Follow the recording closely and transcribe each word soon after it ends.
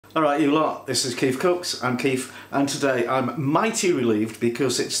Alright you lot, this is KeefCooks, I'm Keef, and today I'm mighty relieved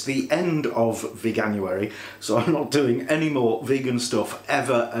because it's the end of Veganuary, so I'm not doing any more vegan stuff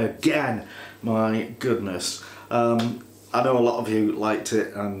ever again. My goodness. I know a lot of you liked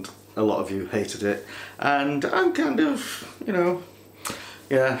it and a lot of you hated it, and I'm kind of, you know,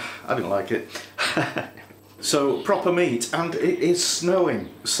 yeah, I didn't like it. So, proper meat, and it is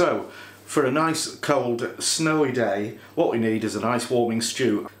snowing, so for a nice cold snowy day what we need is a nice warming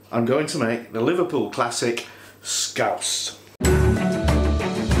stew. I'm going to make the Liverpool classic Scouse.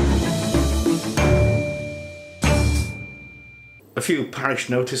 A few parish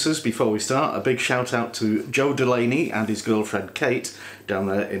notices before we start. A big shout out to Joe Delaney and his girlfriend Kate down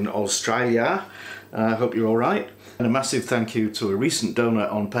there in Australia. I hope you're alright. And a massive thank you to a recent donor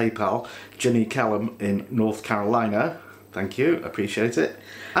on PayPal, Jenny Callum in North Carolina. Thank you, appreciate it.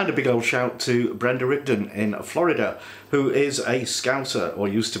 And a big old shout to Brenda Rigdon in Florida, who is a Scouser, or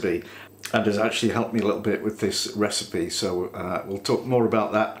used to be, and has actually helped me a little bit with this recipe, so we'll talk more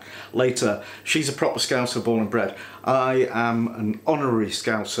about that later. She's a proper Scouser, born and bred. I am an honorary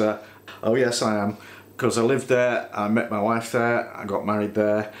Scouser. Oh yes, I am, because I lived there, I met my wife there, I got married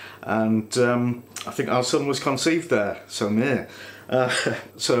there, and I think our son was conceived there, so yeah.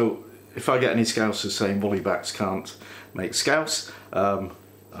 So if I get any Scousers saying woolly-backs can't make Scouse,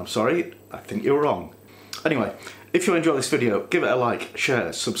 I'm sorry, I think you're wrong. Anyway, if you enjoy this video, give it a like,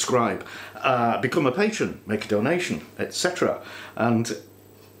 share, subscribe, become a patron, make a donation, etc. And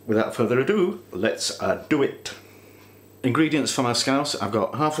without further ado, let's do it. Ingredients for my Scouse: I've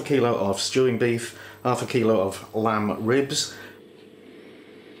got half a kilo of stewing beef, half a kilo of lamb ribs,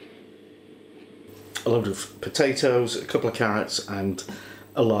 a load of potatoes, a couple of carrots and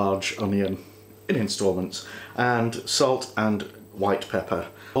a large onion in instalments, and salt and white pepper.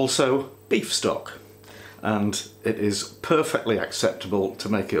 Also beef stock, and it is perfectly acceptable to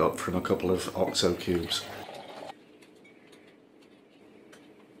make it up from a couple of OXO cubes.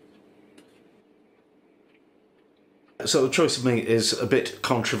 So the choice of meat is a bit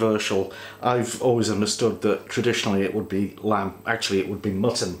controversial. I've always understood that traditionally it would be lamb. Actually it would be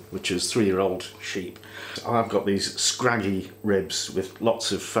mutton, which is 3-year-old sheep. I've got these scraggy ribs with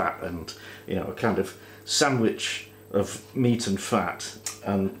lots of fat and, you know, a kind of sandwich of meat and fat,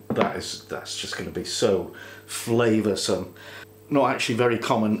 and that's just going to be so flavoursome. Not actually very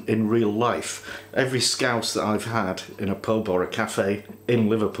common in real life. Every Scouse that I've had in a pub or a cafe in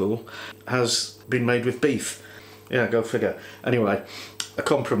Liverpool has been made with beef. Yeah, go figure. Anyway, a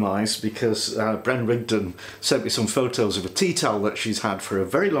compromise, because Bren Rigdon sent me some photos of a tea towel that she's had for a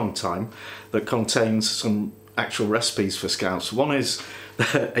very long time that contains some actual recipes for Scouse. One is the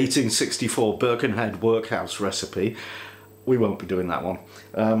 1864 Birkenhead workhouse recipe. We won't be doing that one.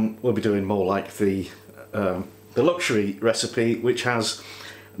 We'll be doing more like the luxury recipe, which has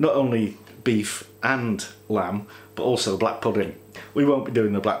not only beef and lamb, but also black pudding. We won't be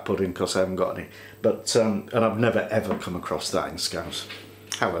doing the black pudding because I haven't got any, but and I've never ever come across that in Scouse.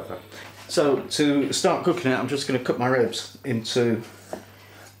 However, so to start cooking it, I'm just going to cut my ribs into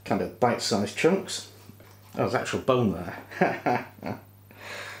kind of bite-sized chunks. Oh, there's actual bone there.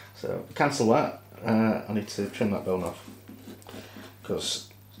 So cancel that. I need to trim that bone off because,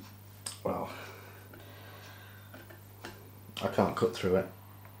 well, I can't cut through it.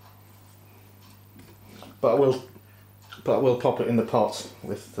 But I will pop it in the pot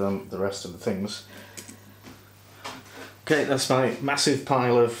with the rest of the things. Okay, that's my massive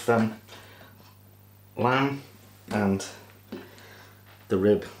pile of lamb and the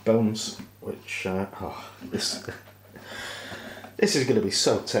rib bones, which oh, this is going to be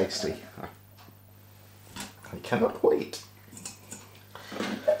so tasty. I cannot wait.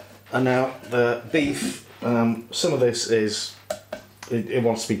 And now the beef. Some of this is. It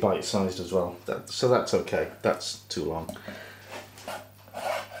wants to be bite-sized as well, so that's okay. That's too long.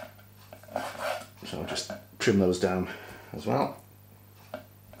 So I'll just trim those down as well.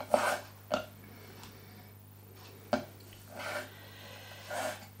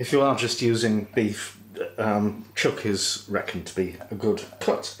 If you are just using beef, chuck is reckoned to be a good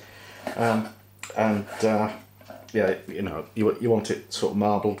cut. Yeah, you know, you want it sort of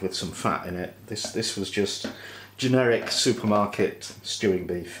marbled with some fat in it. This was just generic supermarket stewing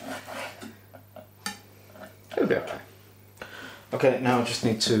beef. It'll be okay. Okay, now I just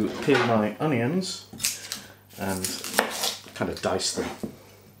need to peel my onions and kind of dice them.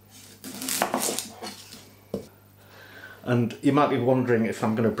 And you might be wondering if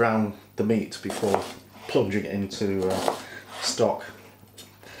I'm going to brown the meat before plunging it into stock.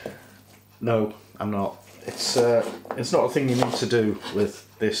 No, I'm not. It's not a thing you need to do with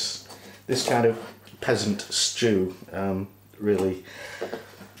this kind of peasant stew. Really,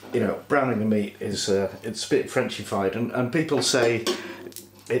 you know, browning the meat is it's a bit Frenchified, and people say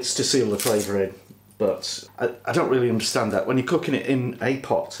it's to seal the flavour in, but I don't really understand that. When you're cooking it in a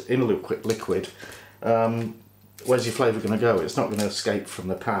pot, in a liquid, where's your flavour going to go? It's not going to escape from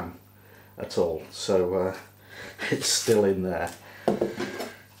the pan at all, so it's still in there.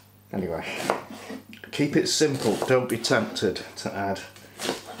 Anyway, keep it simple, don't be tempted to add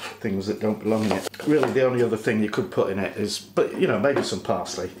things that don't belong in it. Really the only other thing you could put in it is, but you know, maybe some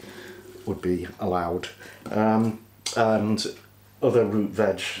parsley would be allowed, and other root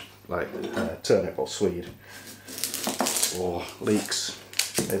veg like turnip or swede or leeks,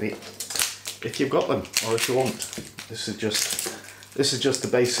 maybe, if you've got them or if you want. This is just the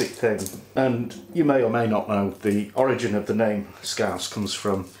basic thing. And you may or may not know the origin of the name Scouse comes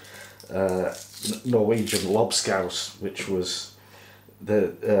from Norwegian Lobskaus, which was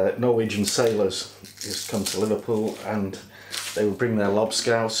the Norwegian sailors used to come to Liverpool and they would bring their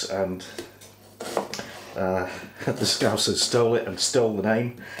Lobskaus, and the Scousers stole it and stole the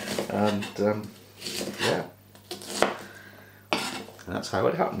name, and yeah, that's how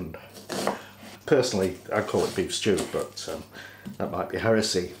it happened. Personally, I call it beef stew, but that might be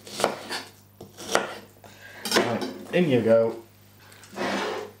heresy. Right, in you go.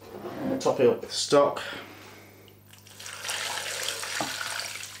 Top it up with stock.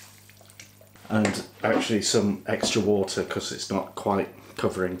 And actually some extra water because it's not quite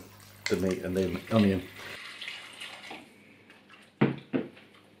covering the meat and the onion.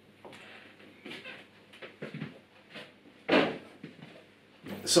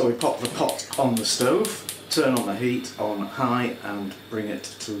 So we pop the pot on the stove, turn on the heat on high and bring it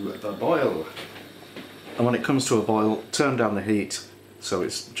to the boil. And when it comes to a boil, turn down the heat so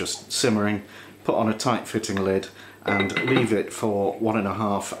it's just simmering, put on a tight fitting lid and leave it for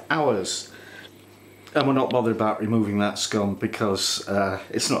 1.5 hours. And we're not bothered about removing that scum because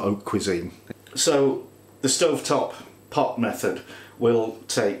it's not haute cuisine. So the stovetop pot method will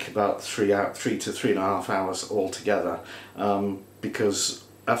take about 3 to 3.5 hours altogether, because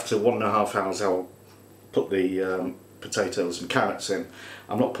after 1.5 hours I'll put the potatoes and carrots in.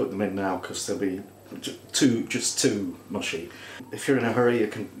 I'm not putting them in now because they'll be just too mushy. If you're in a hurry, you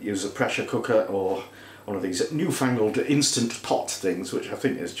can use a pressure cooker or one of these newfangled instant pot things, which I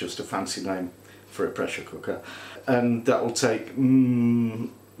think is just a fancy name for a pressure cooker, and that will take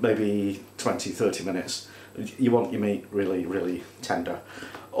maybe 20-30 minutes. You want your meat really tender,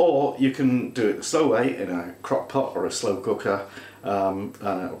 or you can do it the slow way in a crockpot or a slow cooker, and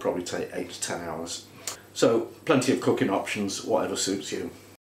it'll probably take 8 to 10 hours. So plenty of cooking options, whatever suits you.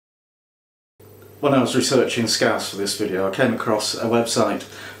 When I was researching Scouse for this video, I came across a website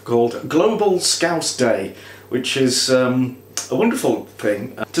called Global Scouse Day, which is a wonderful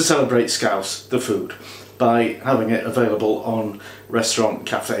thing to celebrate Scouse, the food, by having it available on restaurant,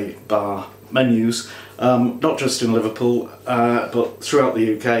 cafe, bar menus, not just in Liverpool, but throughout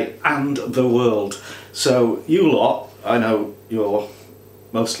the UK and the world. So you lot, I know you're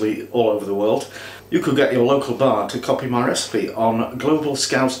mostly all over the world, you could get your local bar to copy my recipe on Global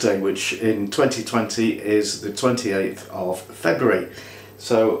Scouse Day, which in 2020 is the 28th of February.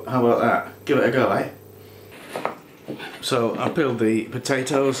 So how about that? Give it a go, eh? So I peeled the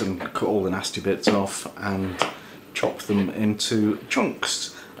potatoes and cut all the nasty bits off and chopped them into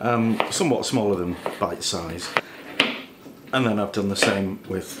chunks, somewhat smaller than bite size. And then I've done the same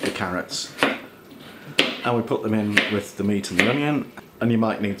with the carrots. And we put them in with the meat and the onion, and you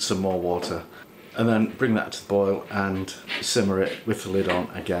might need some more water. And then bring that to the boil and simmer it with the lid on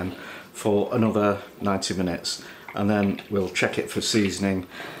again for another 90 minutes. And then we'll check it for seasoning,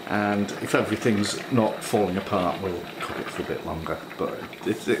 and if everything's not falling apart we'll cook it for a bit longer, but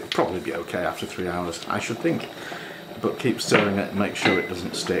it'll probably be okay after 3 hours, I should think. But keep stirring it and make sure it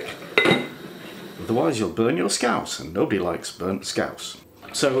doesn't stick, otherwise you'll burn your scouse, and nobody likes burnt scouse.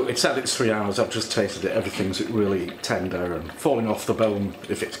 So it's had its 3 hours, I've just tasted it, everything's really tender and falling off the bone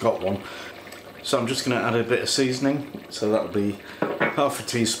if it's got one. So I'm just going to add a bit of seasoning, so that'll be half a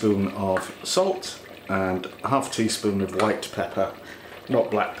teaspoon of salt and half a teaspoon of white pepper, not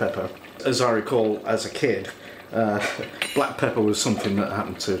black pepper. As I recall as a kid, black pepper was something that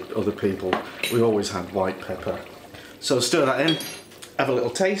happened to other people. We always had white pepper. So stir that in, have a little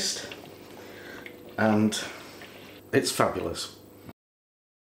taste, and it's fabulous.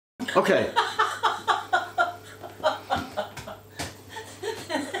 Okay.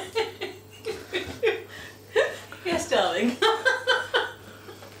 Yes, darling.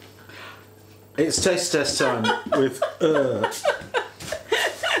 It's taste test time with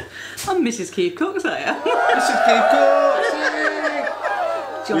I'm Mrs. KeefCooks, I am. Mrs. KeefCooks!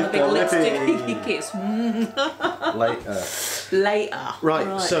 Do you want a big lipstick? Kiss. Later. Later.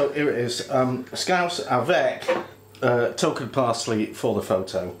 Right, so here it is. Scouse avec token parsley for the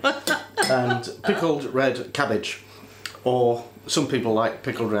photo. And pickled red cabbage. Or some people like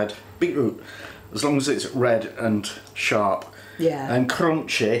pickled red beetroot. As long as it's red and sharp. Yeah. And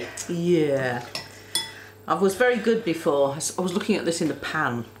crunchy. Yeah. I was very good before. I was looking at this in the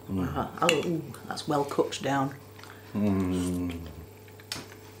pan. Oh, ooh, that's well cooked down.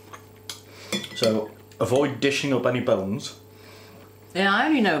 So avoid dishing up any bones. Yeah, I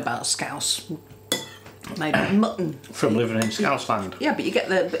only know about Scouse. Made of mutton. From living in Scouse land. Yeah, but you get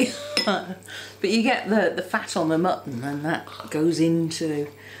the fat on the mutton, and that goes into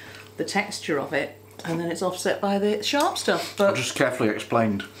the texture of it, and then it's offset by the sharp stuff. I But just carefully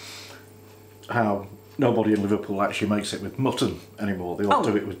explained how nobody in Liverpool actually makes it with mutton anymore. They all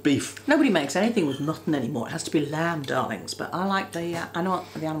do it with beef. nobody makes anything with mutton anymore. It has to be lamb, darlings. But I like the I know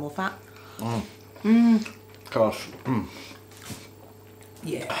the animal fat. Gosh.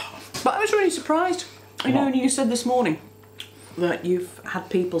 Yeah. But I was really surprised. You know, when you said this morning that you've had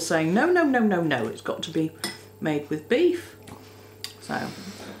people saying, no, no, no, no, no, it's got to be made with beef. So,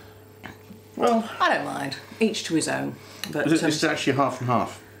 Well, I don't mind. Each to his own. But it's actually half and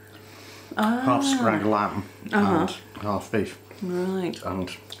half. Half scrag lamb and half beef. right.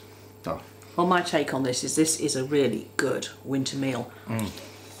 And Well, my take on this is a really good winter meal.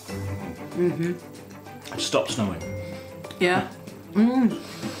 stop snowing. Yeah.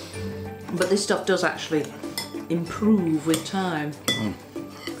 But this stuff does actually improve with time.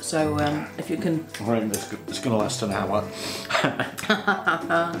 So if you can... I reckon it's going to last an hour.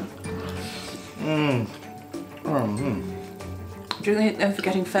 Do you think they're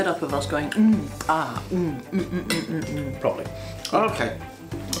getting fed up of us going, Probably. Okay.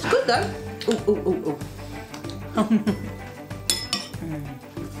 It's good though. Ooh, ooh, ooh, ooh.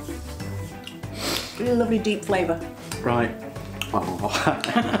 Really lovely deep flavour. Right. Oh.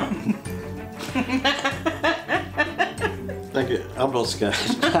 Thank you. I'm not scared.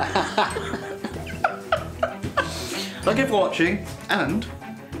 Thank you for watching, and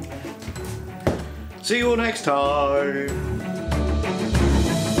see you all next time.